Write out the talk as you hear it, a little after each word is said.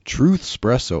Truth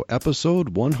Espresso, episode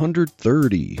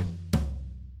 130.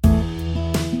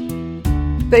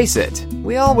 Face it,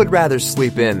 we all would rather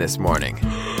sleep in this morning.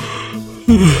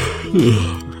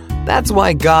 That's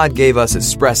why God gave us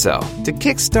espresso, to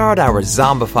kickstart our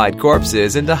zombified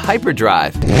corpses into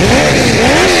hyperdrive.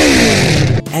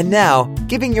 And now,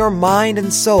 giving your mind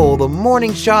and soul the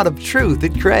morning shot of truth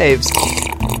it craves.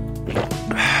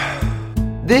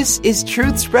 This is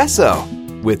Truth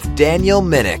Espresso with Daniel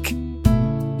Minnick.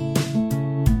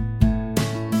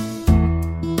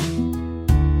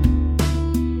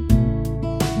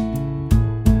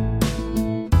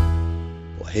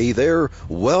 Hey there,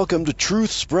 welcome to Truth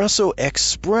Espresso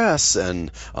Express,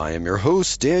 and I am your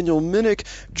host, Daniel Minnick,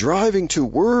 driving to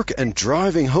work and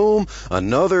driving home,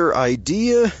 another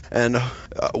idea, and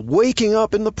waking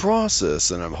up in the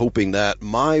process. And I'm hoping that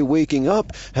my waking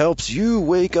up helps you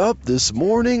wake up this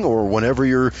morning, or whenever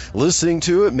you're listening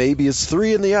to it. Maybe it's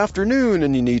 3 in the afternoon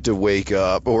and you need to wake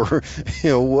up, or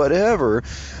whatever.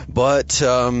 But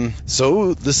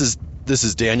so this is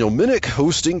Daniel Minnick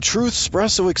hosting Truth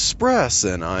Espresso Express,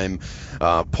 and I'm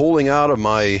pulling out of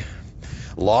my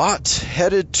lot,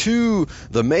 headed to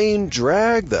the main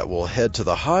drag that will head to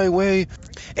the highway,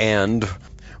 and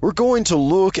we're going to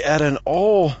look at an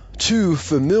all too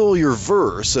familiar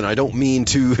verse, and I don't mean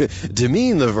to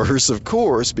demean the verse, of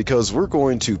course, because we're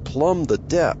going to plumb the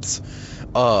depths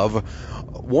of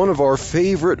one of our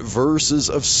favorite verses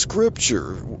of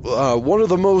Scripture, one of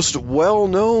the most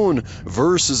well-known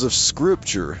verses of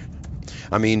Scripture.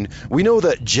 I mean, we know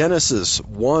that Genesis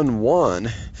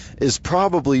 1:1 is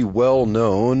probably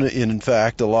well-known. In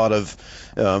fact, a lot of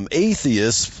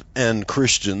atheists and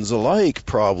Christians alike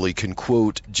probably can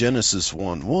quote Genesis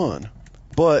 1:1.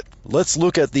 But let's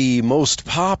look at the most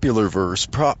popular verse,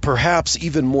 perhaps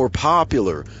even more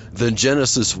popular than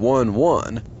Genesis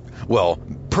 1:1. Well,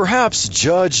 perhaps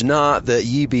judge not that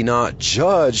ye be not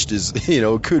judged is,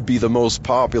 could be the most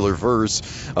popular verse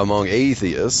among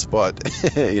atheists, but,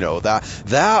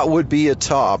 that would be a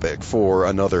topic for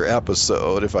another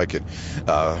episode if I could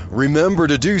remember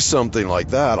to do something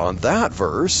like that on that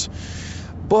verse.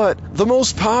 But the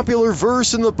most popular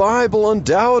verse in the Bible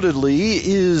undoubtedly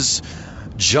is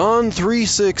John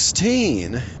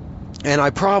 3:16. And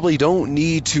I probably don't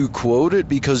need to quote it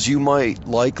because you might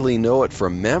likely know it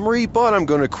from memory, but I'm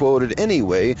going to quote it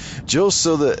anyway, just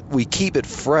so that we keep it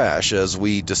fresh as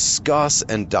we discuss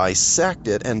and dissect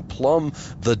it and plumb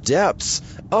the depths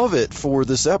of it for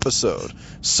this episode.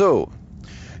 So,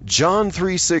 John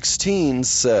 3:16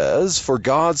 says, "For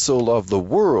God so loved the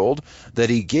world that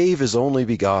he gave his only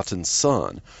begotten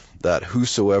Son, that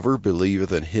whosoever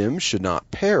believeth in him should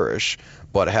not perish,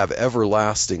 but have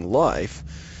everlasting life."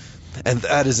 And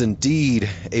that is indeed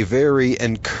a very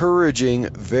encouraging,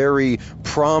 very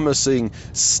promising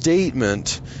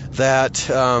statement that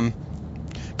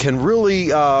can really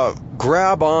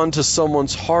grab onto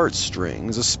someone's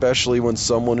heartstrings, especially when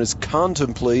someone is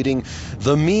contemplating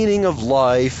the meaning of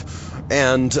life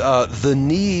and the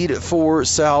need for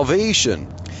salvation.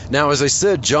 Now, as I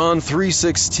said, John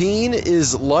 3:16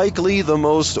 is likely the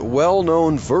most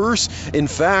well-known verse. In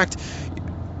fact,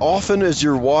 often as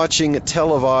you're watching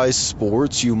televised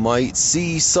sports, you might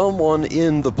see someone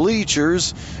in the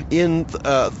bleachers,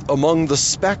 among the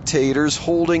spectators,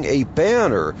 holding a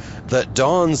banner that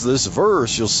dons this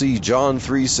verse. You'll see John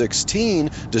 3:16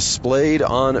 displayed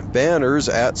on banners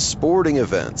at sporting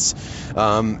events.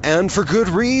 And for good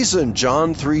reason.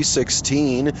 John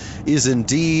 3:16 is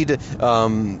indeed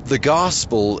the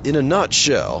gospel in a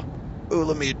nutshell. Oh,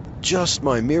 let me adjust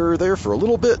my mirror there for a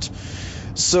little bit.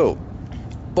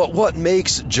 But what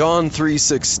makes John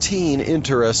 3:16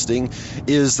 interesting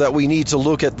is that we need to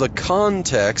look at the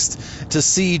context to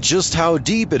see just how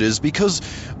deep it is, because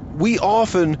we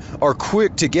often are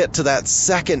quick to get to that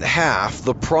second half,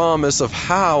 the promise of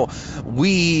how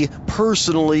we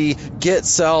personally get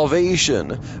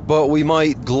salvation, but we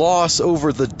might gloss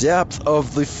over the depth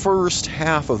of the first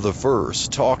half of the verse,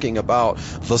 talking about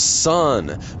the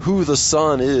Son, who the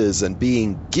Son is, and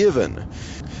being given.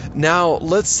 Now,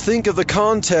 let's think of the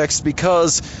context,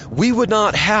 because we would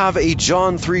not have a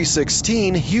John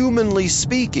 3:16, humanly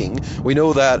speaking. We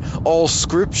know that all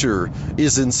Scripture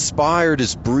is inspired,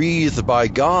 is breathed by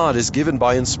God, is given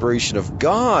by inspiration of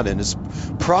God, and is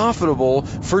profitable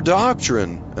for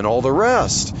doctrine and all the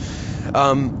rest.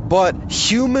 But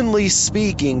humanly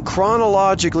speaking,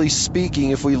 chronologically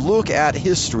speaking, if we look at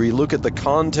history, look at the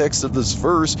context of this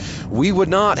verse, we would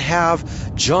not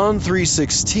have John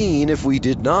 3:16 if we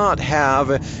did not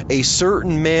have a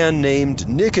certain man named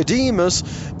Nicodemus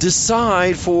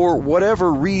decide for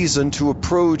whatever reason to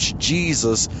approach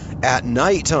Jesus at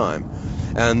nighttime.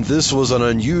 and this was an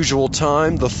unusual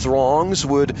time. The throngs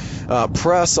would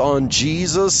press on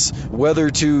Jesus whether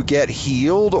to get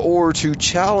healed or to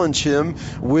challenge him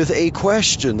with a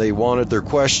question. They wanted their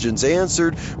questions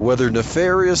answered, whether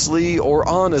nefariously or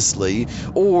honestly,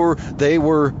 or they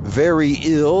were very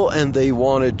ill and they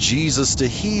wanted Jesus to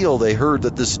heal. They heard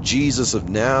that this Jesus of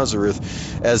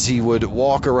Nazareth, as he would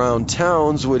walk around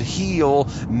towns, would heal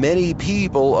many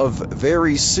people of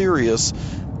very serious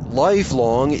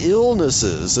lifelong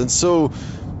illnesses. And so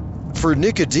for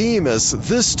Nicodemus,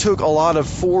 this took a lot of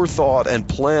forethought and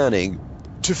planning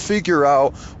to figure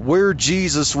out where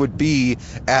Jesus would be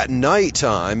at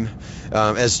nighttime,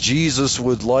 as Jesus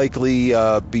would likely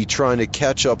be trying to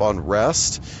catch up on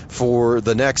rest for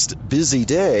the next busy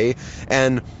day.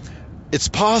 And it's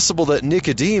possible that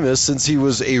Nicodemus, since he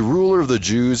was a ruler of the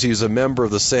Jews, he was a member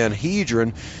of the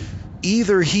Sanhedrin,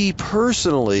 either he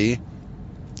personally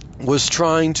was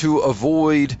trying to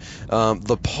avoid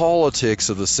the politics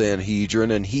of the Sanhedrin,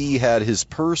 and he had his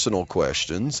personal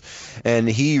questions, and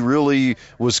he really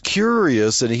was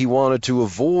curious, and he wanted to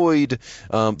avoid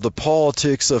the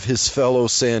politics of his fellow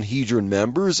Sanhedrin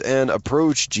members and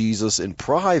approach Jesus in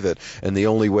private, and the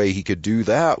only way he could do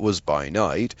that was by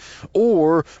night.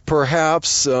 Or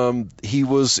perhaps he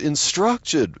was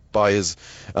instructed by his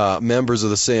members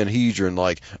of the Sanhedrin,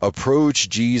 like, approach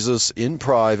Jesus in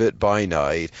private by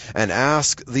night and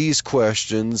ask these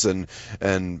questions, and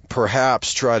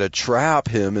perhaps try to trap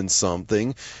him in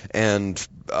something. And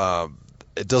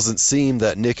it doesn't seem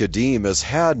that Nicodemus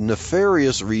had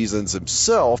nefarious reasons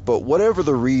himself, but whatever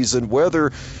the reason,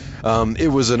 whether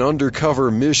it was an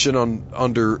undercover mission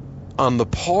on the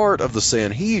part of the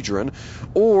Sanhedrin,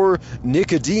 or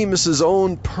Nicodemus's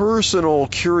own personal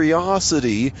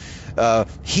curiosity,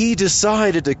 he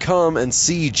decided to come and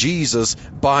see Jesus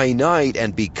by night.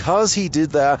 And because he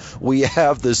did that, we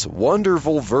have this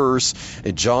wonderful verse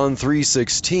in John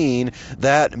 3:16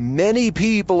 that many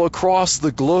people across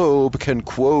the globe can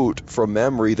quote from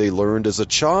memory they learned as a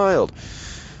child.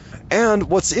 And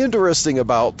what's interesting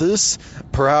about this,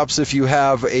 perhaps if you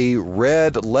have a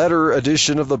red letter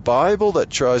edition of the Bible that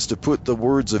tries to put the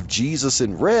words of Jesus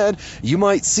in red, you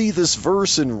might see this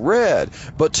verse in red.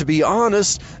 But to be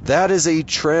honest, that is a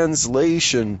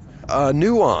translation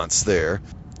nuance there,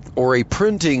 or a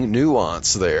printing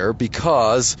nuance there,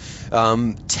 because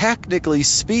technically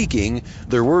speaking,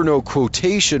 there were no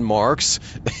quotation marks.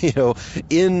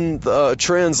 In the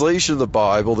translation of the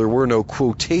Bible, there were no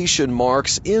quotation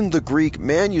marks in the Greek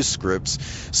manuscripts.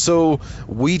 So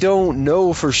we don't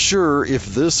know for sure if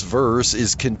this verse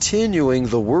is continuing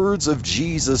the words of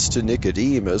Jesus to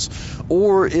Nicodemus,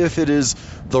 or if it is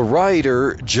the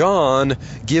writer, John,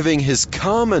 giving his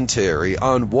commentary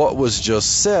on what was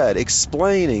just said,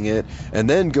 explaining it, and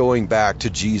then going back to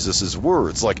Jesus'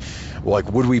 words. Like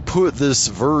would we put this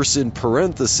verse in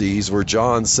parentheses where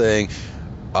John's saying,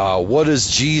 what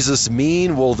does Jesus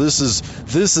mean? Well, this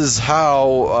is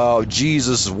how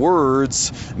Jesus'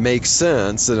 words make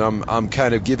sense, and I'm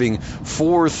kind of giving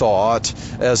forethought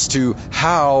as to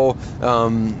how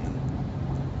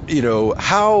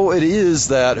how it is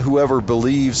that whoever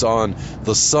believes on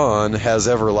the Son has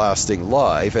everlasting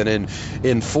life. And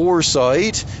in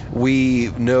foresight,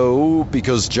 we know,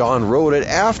 because John wrote it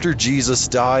after Jesus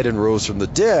died and rose from the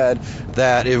dead,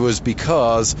 that it was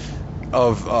because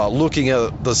of looking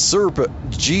at the serpent,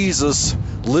 Jesus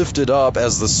lifted up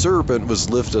as the serpent was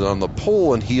lifted on the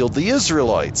pole and healed the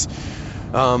Israelites.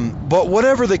 But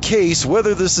whatever the case,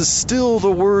 whether this is still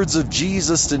the words of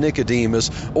Jesus to Nicodemus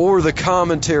or the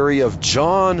commentary of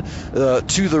John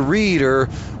to the reader,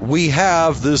 we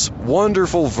have this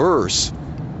wonderful verse.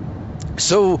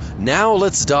 So now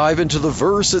let's dive into the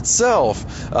verse itself,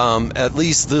 at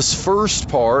least this first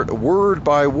part, word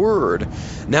by word.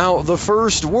 Now, the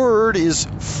first word is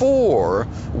for,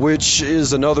 which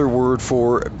is another word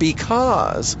for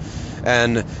because.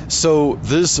 And so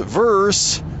this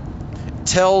verse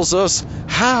tells us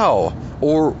how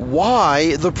or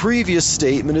why the previous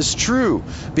statement is true,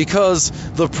 because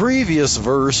the previous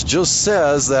verse just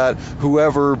says that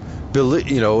whoever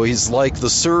he's like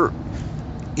the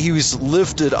he was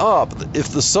lifted up. If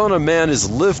the Son of Man is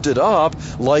lifted up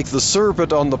like the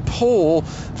serpent on the pole,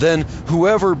 then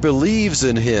whoever believes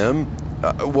in him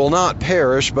will not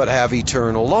perish but have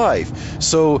eternal life.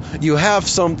 So you have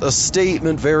a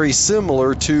statement very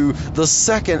similar to the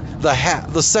second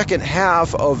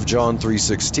half of John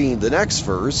 3:16, the next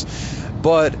verse.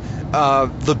 But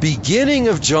the beginning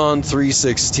of John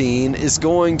 3:16 is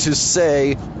going to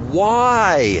say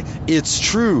why it's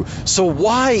true. So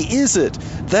why is it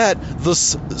that the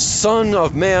Son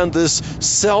of Man, this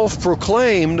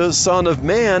self-proclaimed Son of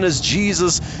Man, as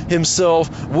Jesus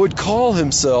himself would call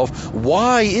himself,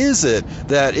 why is it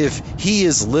that if he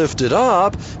is lifted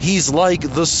up, he's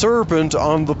like the serpent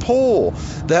on the pole?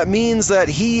 That means that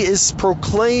he is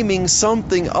proclaiming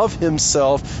something of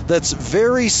himself that's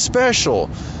very special.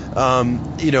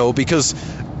 Because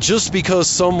just because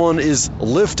someone is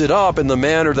lifted up in the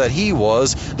manner that he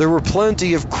was, there were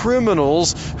plenty of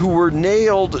criminals who were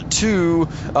nailed to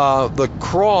the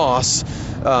cross,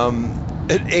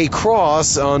 a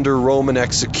cross under Roman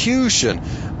execution.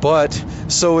 But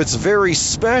so it's very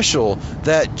special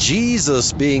that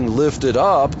Jesus being lifted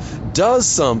up does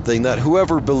something that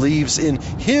whoever believes in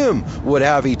him would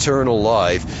have eternal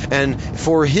life. And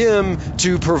for him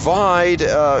to provide,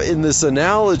 in this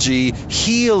analogy,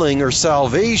 healing or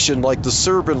salvation like the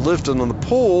serpent lifted on the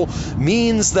pole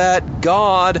means that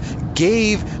God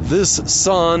gave this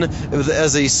Son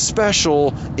as a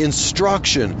special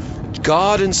instruction.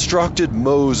 God instructed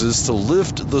Moses to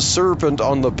lift the serpent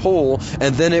on the pole,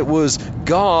 and then it was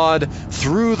God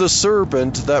through the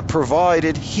serpent that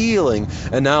provided healing.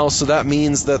 And now, so that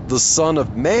means that the Son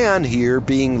of Man here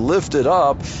being lifted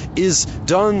up is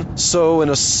done so in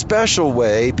a special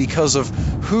way because of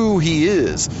who he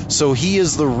is. So he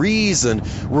is the reason.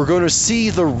 We're going to see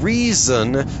the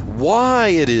reason why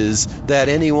it is that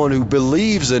anyone who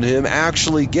believes in him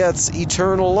actually gets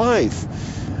eternal life.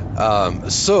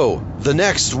 So the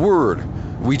next word,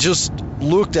 we just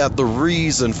looked at the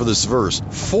reason for this verse.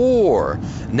 For.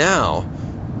 Now,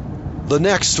 the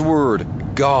next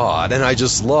word, God. And I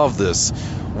just love this.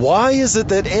 Why is it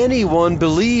that anyone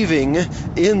believing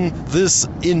in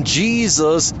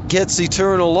Jesus gets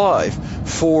eternal life?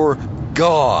 For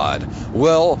God.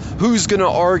 Well, who's going to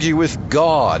argue with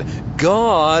God?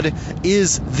 God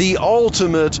is the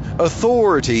ultimate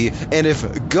authority, and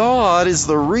if God is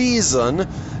the reason,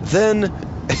 then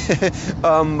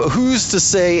who's to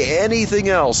say anything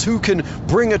else? Who can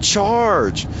bring a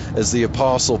charge? As the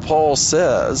Apostle Paul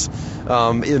says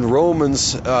in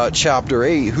Romans chapter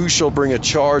 8, who shall bring a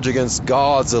charge against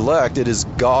God's elect? It is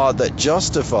God that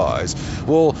justifies.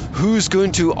 Well, who's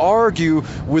going to argue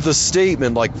with a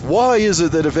statement like, why is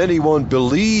it that if anyone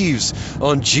believes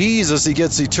on Jesus, he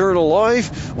gets eternal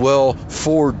life? Well,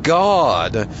 for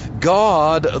God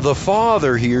the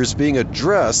Father here is being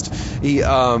addressed.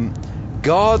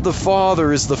 God the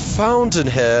Father is the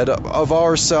fountainhead of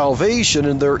our salvation,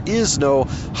 and there is no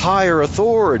higher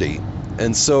authority.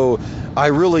 And so I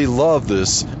really love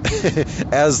this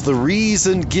as the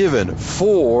reason given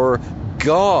for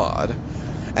God.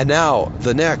 And now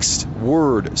the next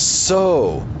word,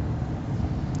 so.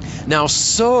 Now,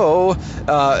 so,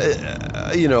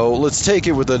 let's take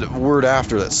it with the word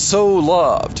after that. So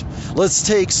loved. Let's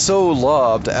take so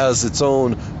loved as its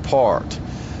own part.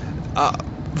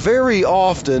 Very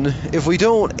often, if we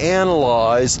don't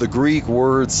analyze the Greek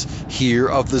words here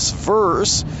of this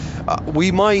verse,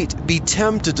 we might be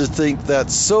tempted to think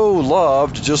that so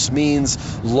loved just means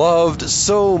loved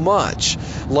so much.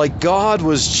 Like God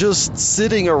was just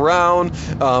sitting around,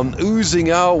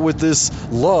 oozing out with this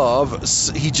love.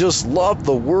 He just loved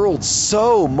the world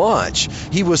so much.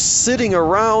 He was sitting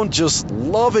around just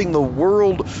loving the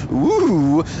world,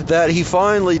 that he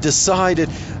finally decided,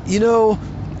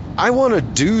 I want to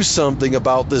do something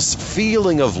about this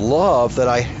feeling of love that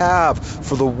I have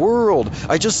for the world.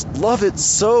 I just love it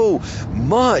so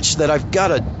much that I've got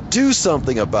to do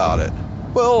something about it.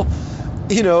 Well,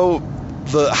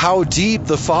 how deep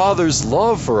the Father's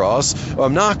love for us,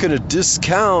 I'm not going to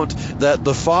discount that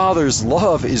the Father's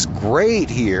love is great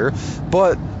here,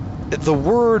 but the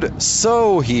word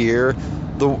so here,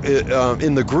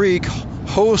 in the Greek,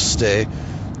 hoste,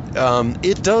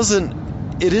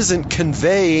 it isn't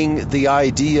conveying the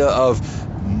idea of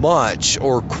much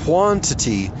or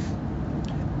quantity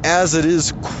as it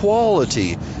is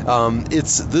quality.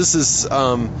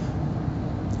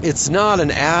 It's not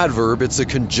an adverb, it's a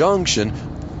conjunction,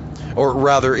 or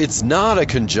rather it's not a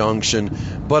conjunction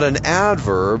but an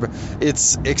adverb.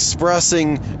 It's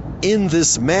expressing in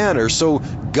this manner. So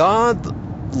God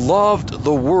loved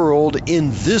the world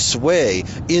in this way,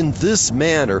 in this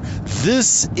manner.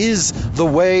 This is the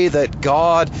way that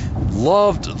God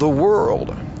loved the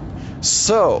world.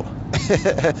 So,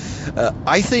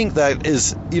 I think that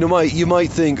is, you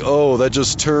might think, oh, that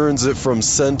just turns it from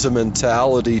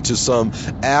sentimentality to some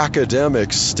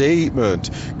academic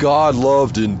statement. God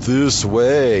loved in this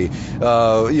way.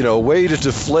 Way to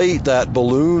deflate that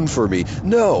balloon for me.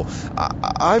 No,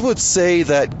 I would say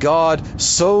that God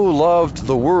so loved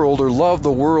the world, or loved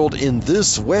the world in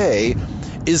this way,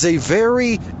 is a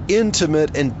very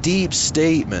intimate and deep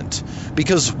statement.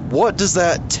 Because what does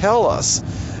that tell us?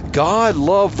 God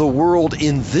loved the world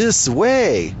in this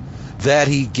way, that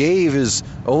he gave his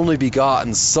only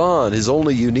begotten Son, his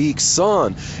only unique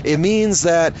Son. It means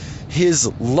that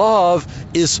his love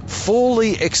is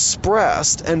fully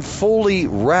expressed and fully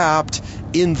wrapped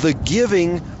in the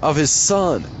giving of his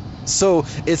Son. So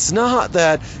it's not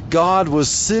that God was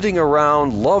sitting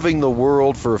around loving the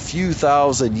world for a few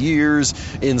thousand years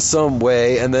in some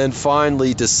way and then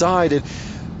finally decided,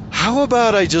 how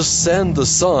about I just send the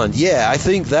Son? Yeah, I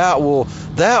think that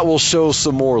will show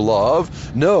some more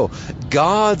love. No,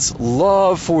 God's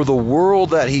love for the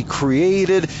world that he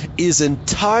created is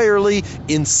entirely,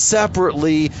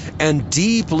 inseparably, and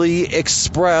deeply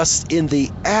expressed in the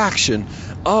action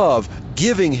of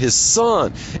giving his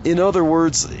Son. In other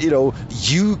words,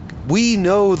 we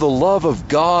know the love of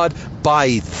God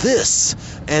by this,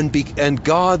 and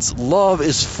God's love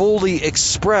is fully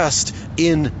expressed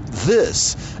in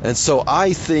this. And so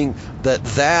I think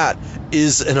that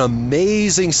is an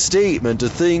amazing statement, to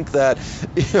think that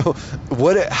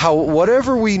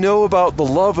whatever we know about the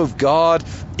love of God,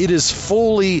 it is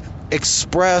fully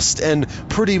expressed and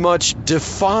pretty much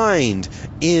defined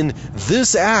in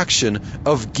this action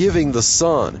of giving the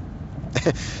Son.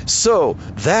 So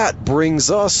that brings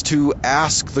us to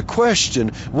ask the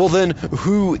question, well then,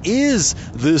 who is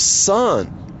this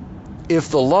Son? If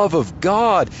the love of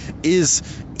God is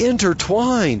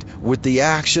intertwined with the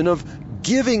action of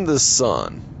giving the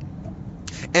Son.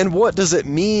 And what does it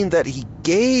mean that he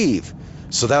gave?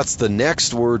 So that's the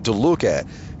next word to look at.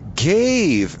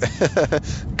 Gave.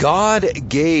 God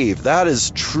gave. That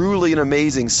is truly an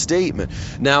amazing statement.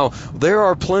 Now, there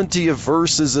are plenty of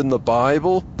verses in the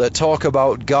Bible that talk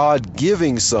about God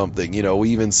giving something. We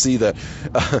even see that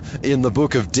in the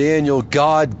book of Daniel,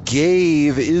 God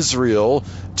gave Israel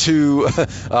to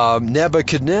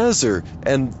Nebuchadnezzar,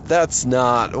 and that's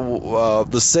not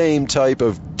the same type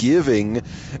of giving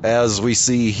as we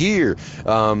see here.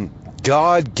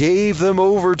 God gave them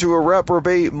over to a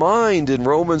reprobate mind in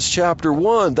Romans chapter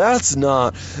 1. That's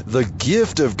not the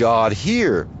gift of God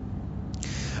here.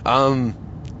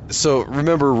 So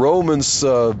remember Romans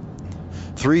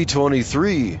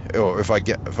 3:23, or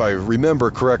if I remember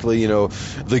correctly,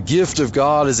 the gift of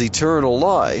God is eternal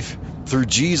life through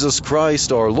Jesus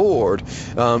Christ our Lord.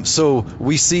 So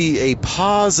we see a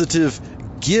positive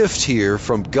gift here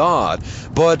from God,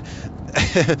 but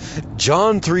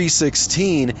John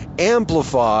 3:16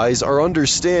 amplifies our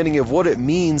understanding of what it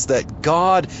means that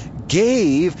God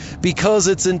gave, because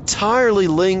it's entirely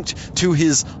linked to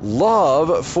his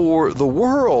love for the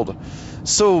world.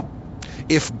 So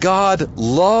if God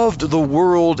loved the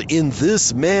world in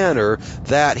this manner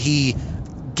that he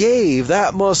gave,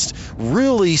 that must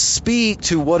really speak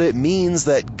to what it means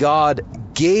that God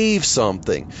gave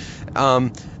something.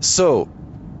 So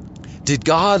did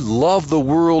God love the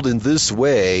world in this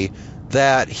way,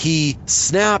 that he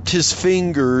snapped his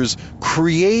fingers,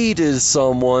 created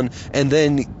someone, and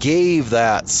then gave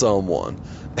that someone?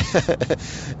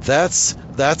 That's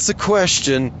a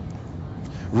question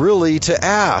really to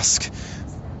ask,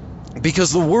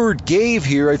 because the word gave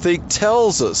here, I think,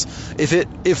 tells us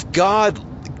if God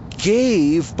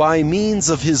gave by means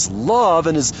of his love,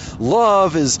 and his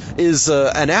love is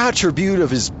an attribute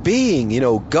of his being.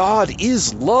 God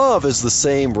is love, as the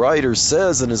same writer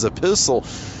says in his epistle.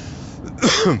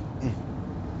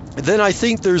 Then I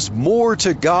think there's more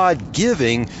to God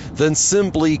giving than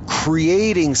simply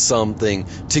creating something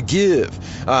to give.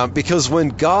 Because when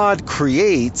God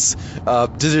creates,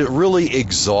 did it really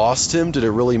exhaust him? Did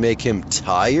it really make him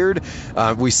tired?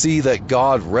 We see that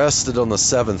God rested on the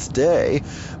seventh day,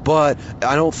 but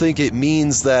I don't think it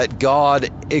means that God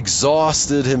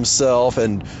exhausted himself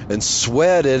and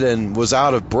sweated and was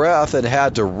out of breath and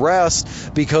had to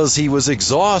rest because he was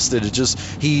exhausted.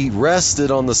 He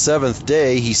rested on the seventh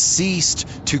day. He ceased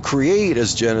to create,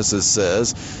 as Genesis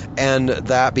says, and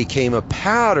that became a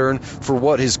pattern for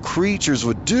what his creatures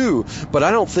would do. But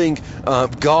I don't think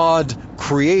God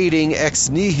creating ex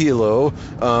nihilo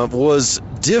was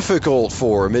difficult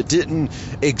for him. It didn't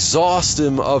exhaust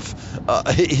him of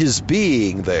his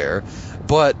being there.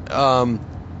 But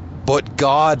but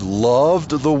God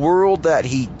loved the world that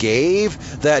he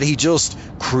gave, that he just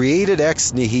created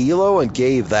ex nihilo and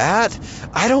gave that?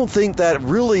 I don't think that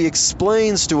really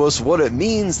explains to us what it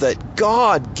means that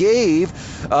God gave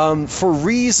for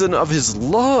reason of his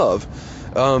love.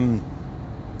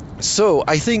 So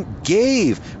I think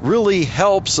gave really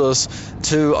helps us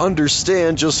to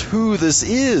understand just who this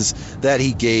is that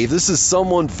he gave. This is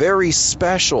someone very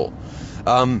special.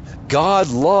 God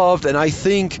loved, and I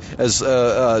think, as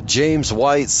James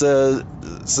White says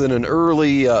in an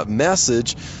early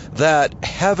message, that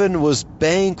heaven was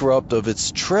bankrupt of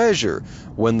its treasure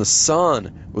when the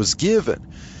Son was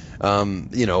given.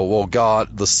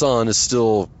 God, the Son, is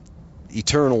still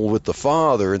eternal with the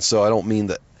Father, and so I don't mean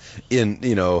that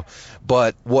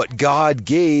but what God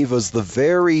gave was the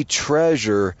very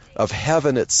treasure of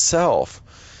heaven itself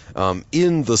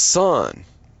in the Son.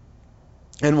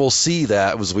 And we'll see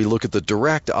that as we look at the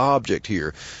direct object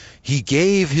here. He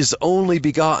gave his only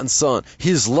begotten Son.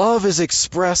 His love is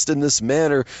expressed in this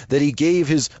manner that he gave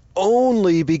his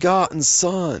only begotten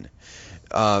Son.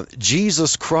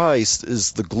 Jesus Christ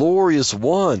is the glorious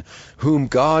one whom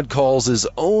God calls his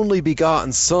only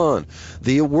begotten Son.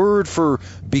 The word for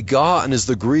begotten is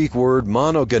the Greek word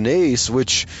monogenes,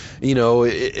 which,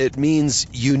 it means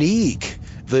unique.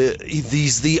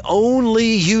 He's the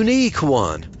only unique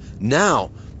one.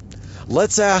 Now,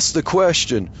 let's ask the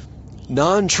question,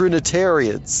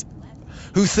 non-Trinitarians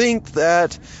who think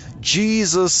that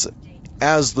Jesus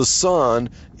as the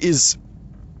Son is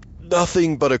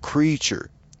nothing but a creature.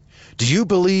 Do you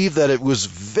believe that it was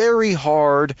very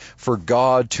hard for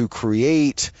God to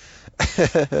create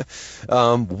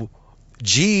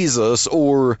Jesus,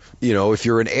 or, if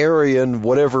you're an Arian,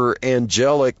 whatever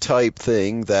angelic type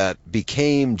thing that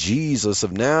became Jesus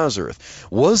of Nazareth?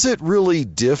 Was it really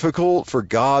difficult for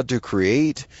God to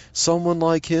create someone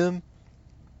like him?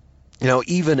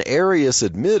 Even Arius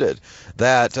admitted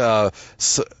that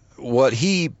what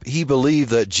he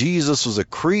believed that Jesus was a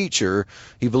creature.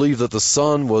 He believed that the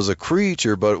Son was a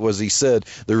creature, but he said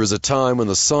there was a time when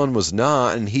the Son was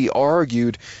not, and he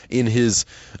argued in his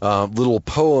little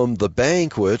poem, The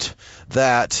Banquet,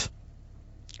 that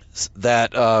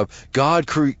God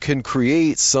can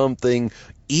create something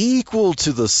equal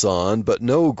to the Son, but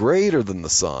no greater than the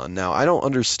Son. Now, I don't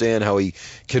understand how he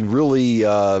can really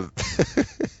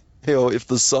if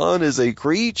the Son is a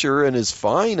creature and is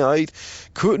finite,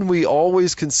 couldn't we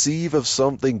always conceive of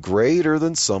something greater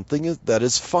than something that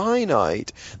is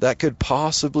finite, that could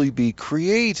possibly be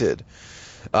created?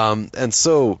 And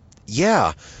so,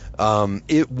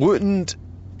 it wouldn't,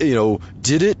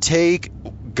 did it take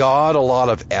God a lot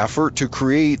of effort to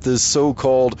create this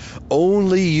so-called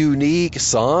only unique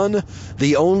Son,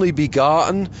 the only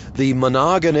begotten, the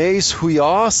monogenes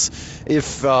huios?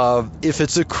 If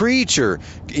it's a creature,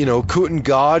 couldn't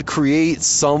God create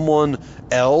someone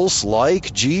else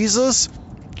like Jesus?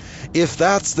 If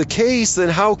that's the case, then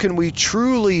how can we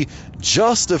truly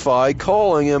justify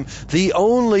calling him the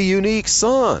only unique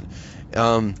Son?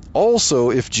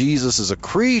 Also, if Jesus is a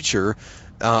creature,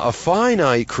 a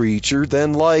finite creature,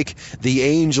 then like the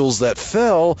angels that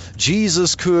fell,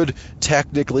 Jesus could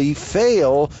technically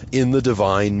fail in the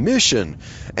divine mission.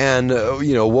 And,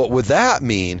 what would that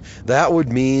mean? That would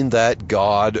mean that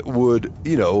God would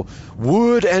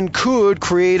and could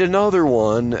create another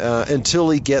one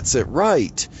until he gets it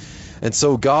right. And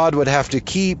so God would have to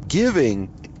keep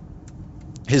giving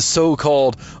his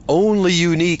so-called only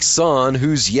unique Son,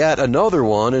 who's yet another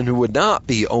one, and who would not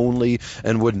be only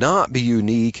and would not be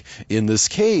unique in this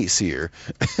case here.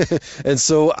 And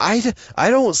so I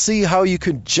don't see how you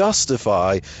could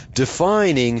justify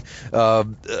defining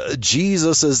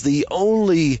Jesus as the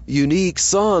only unique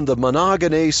Son, the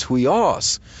monogenes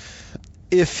huios,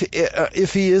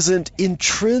 if he isn't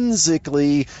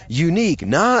intrinsically unique,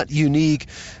 not unique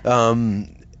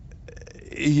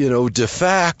de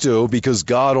facto, because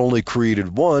God only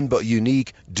created one, but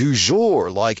unique du jour.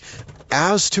 Like,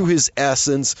 as to his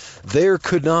essence, there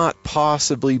could not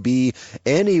possibly be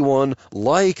anyone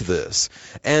like this.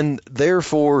 And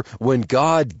therefore, when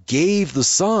God gave the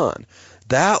Son,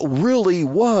 that really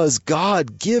was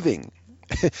God giving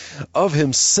of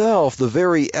himself, the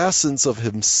very essence of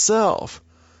himself.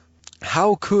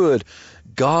 How could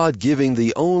God giving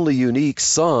the only unique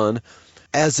Son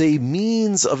as a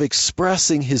means of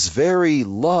expressing his very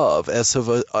love as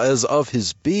of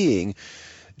his being,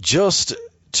 just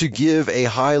to give a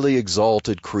highly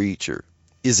exalted creature?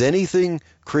 Is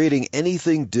creating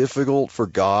anything difficult for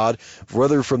God,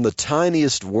 whether from the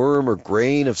tiniest worm or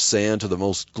grain of sand to the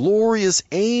most glorious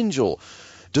angel?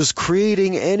 Does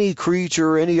creating any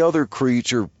creature or any other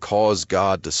creature cause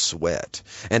God to sweat?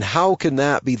 And how can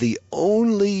that be the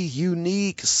only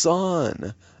unique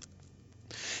Son?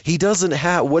 He doesn't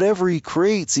have, whatever he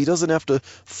creates, he doesn't have to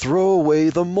throw away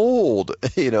the mold,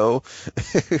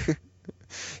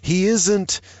 He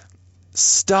isn't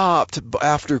stopped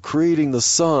after creating the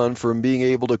Son from being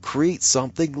able to create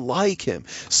something like him.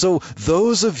 So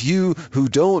those of you who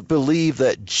don't believe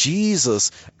that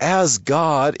Jesus as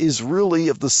God is really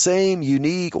of the same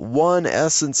unique one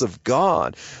essence of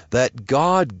God, that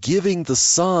God giving the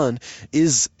Son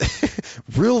is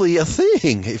really a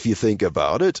thing, if you think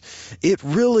about it. It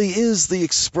really is the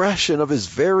expression of his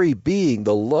very being,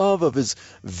 the love of his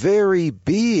very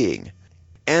being.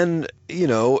 And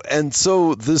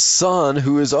so this Son,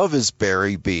 who is of his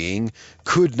very being,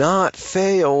 could not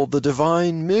fail the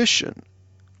divine mission.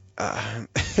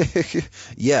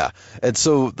 Yeah, and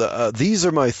so these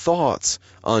are my thoughts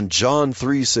on John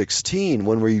 3:16.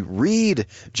 When we read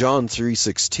John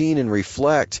 3:16 and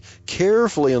reflect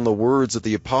carefully on the words that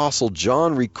the Apostle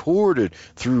John recorded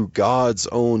through God's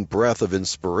own breath of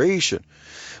inspiration,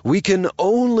 we can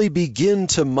only begin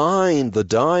to mine the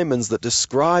diamonds that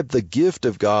describe the gift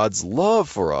of God's love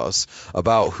for us,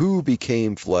 about who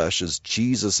became flesh as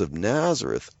Jesus of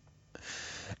Nazareth.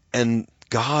 And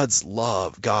God's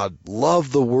love, God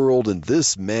loved the world in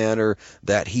this manner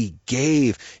that he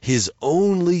gave his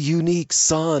only unique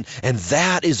Son, and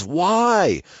that is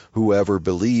why whoever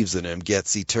believes in him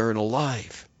gets eternal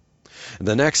life. And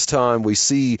the next time we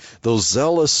see those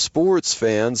zealous sports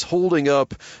fans holding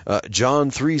up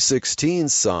John 3:16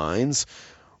 signs,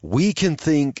 we can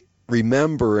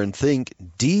remember and think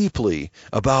deeply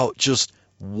about just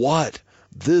what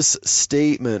this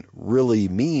statement really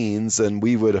means, and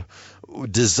we would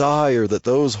desire that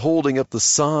those holding up the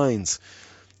signs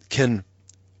can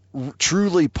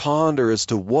truly ponder as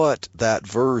to what that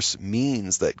verse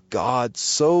means, that God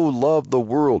so loved the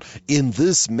world in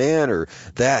this manner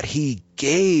that he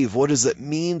gave. What does it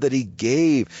mean that he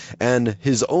gave? And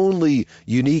his only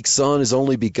unique Son, his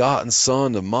only begotten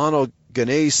Son, the monogenes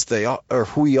or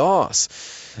huios,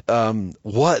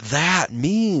 what that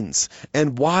means,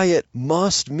 and why it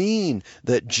must mean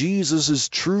that Jesus is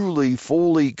truly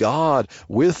fully God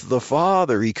with the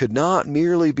Father. He could not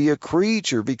merely be a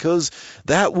creature, because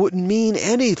that wouldn't mean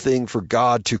anything for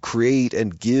God to create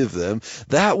and give them.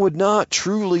 That would not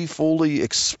truly fully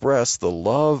express the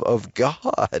love of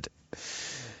God.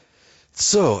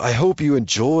 So I hope you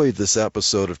enjoyed this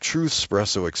episode of Truth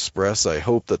Espresso Express. I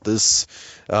hope that this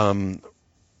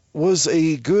was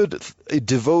a good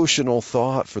devotional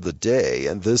thought for the day,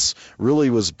 and this really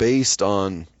was based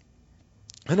on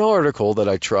an article that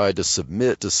I tried to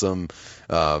submit to some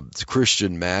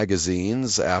Christian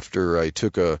magazines after I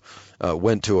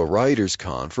went to a writers'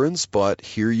 conference. But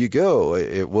here you go.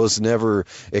 It was never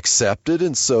accepted,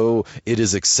 and so it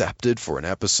is accepted for an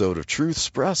episode of Truth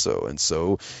Espresso. And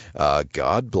so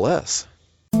God bless.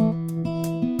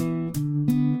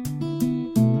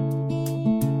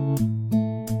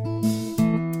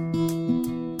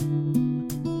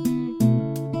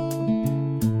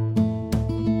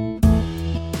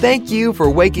 Thank you for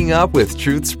waking up with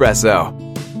Truth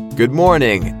Espresso. Good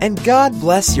morning, and God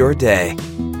bless your day.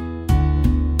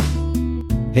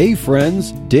 Hey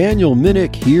friends, Daniel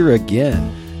Minnick here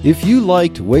again. If you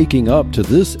liked waking up to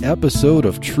this episode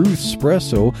of Truth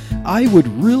Espresso, I would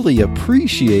really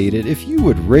appreciate it if you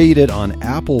would rate it on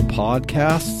Apple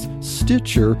Podcasts,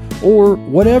 Stitcher, or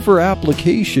whatever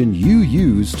application you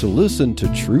use to listen to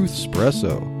Truth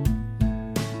Espresso.